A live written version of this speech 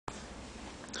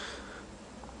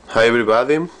Hi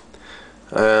everybody,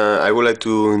 I would like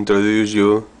to introduce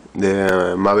you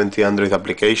the Maventy Android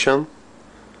application.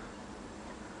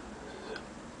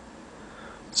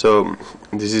 So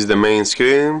this is the main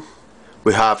screen.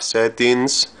 We have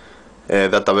settings,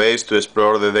 database to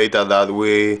explore the data that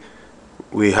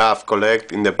we have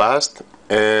collected in the past,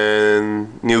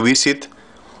 and new visit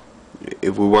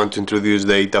if we want to introduce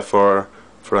data for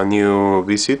a new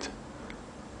visit.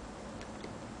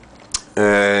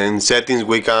 In settings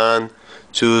we can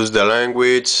choose the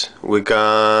language, we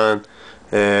can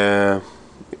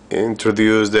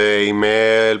introduce the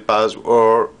email,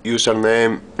 password,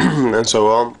 username and so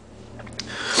on.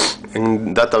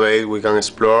 In database we can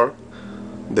explore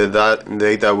the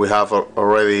data we have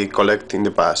already collected in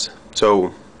the past.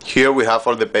 So here we have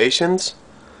all the patients,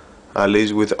 at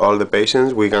least with all the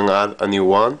patients. We can add a new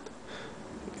one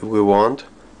if we want.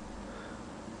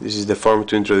 This is the form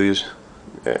to introduce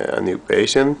a new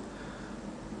patient.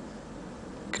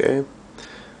 Okay,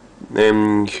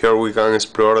 and here we can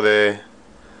explore the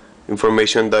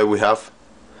information that we have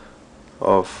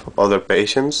of other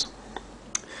patients.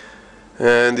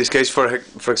 In this case, for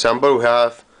example, we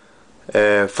have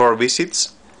 4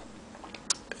 visits.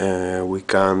 We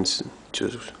can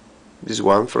choose this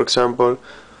one, for example,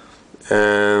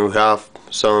 and we have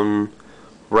some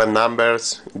red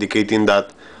numbers indicating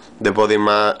that the body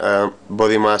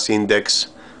mass index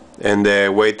and the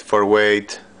weight for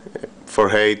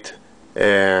height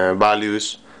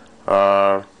values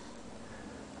are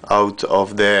out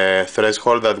of the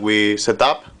threshold that we set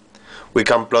up. We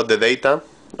can plot the data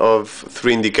of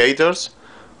 3 indicators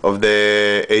of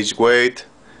the age weight,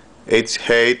 age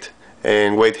height,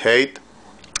 and weight height.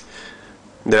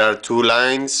 There are 2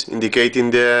 lines indicating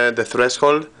the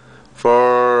threshold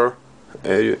for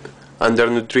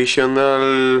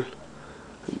undernutritional.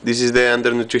 This is the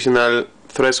undernutritional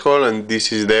threshold, and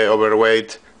this is the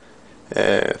overweight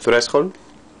threshold.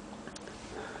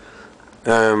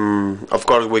 Of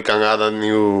course, we can add a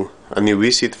new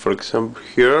visit. For example,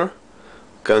 here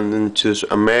can choose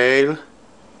a male,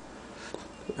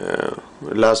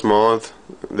 last month,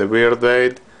 the birth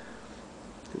date,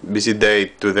 visit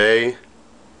date today,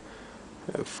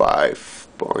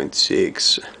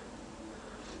 5.6,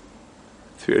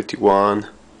 31,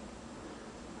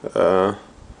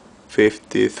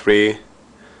 53,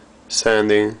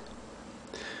 sending.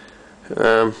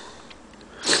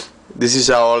 This is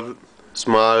our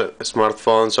small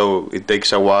smartphone, so it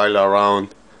takes a while,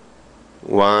 around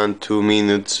 1-2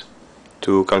 minutes,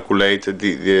 to calculate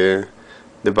the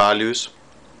values.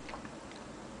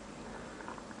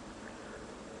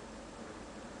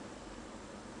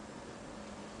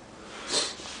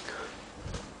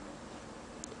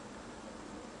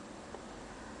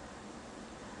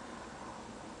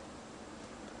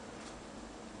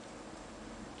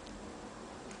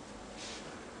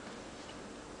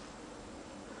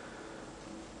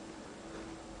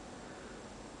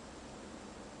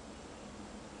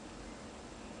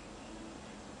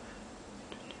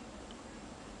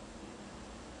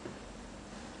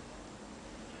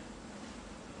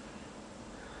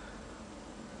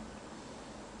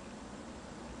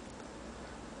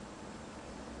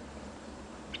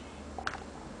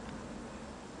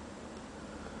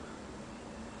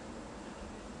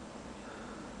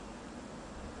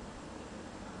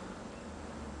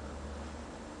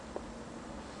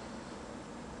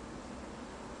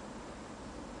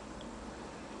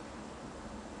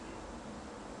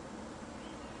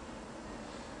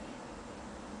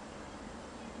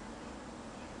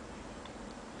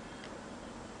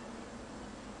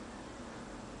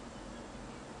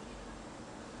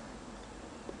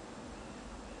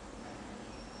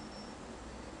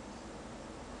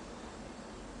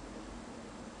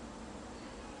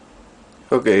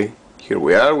 Okay, here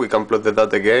we are. We can plot the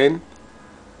data again.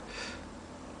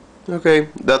 Okay,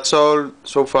 that's all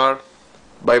so far.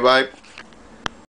 Bye bye.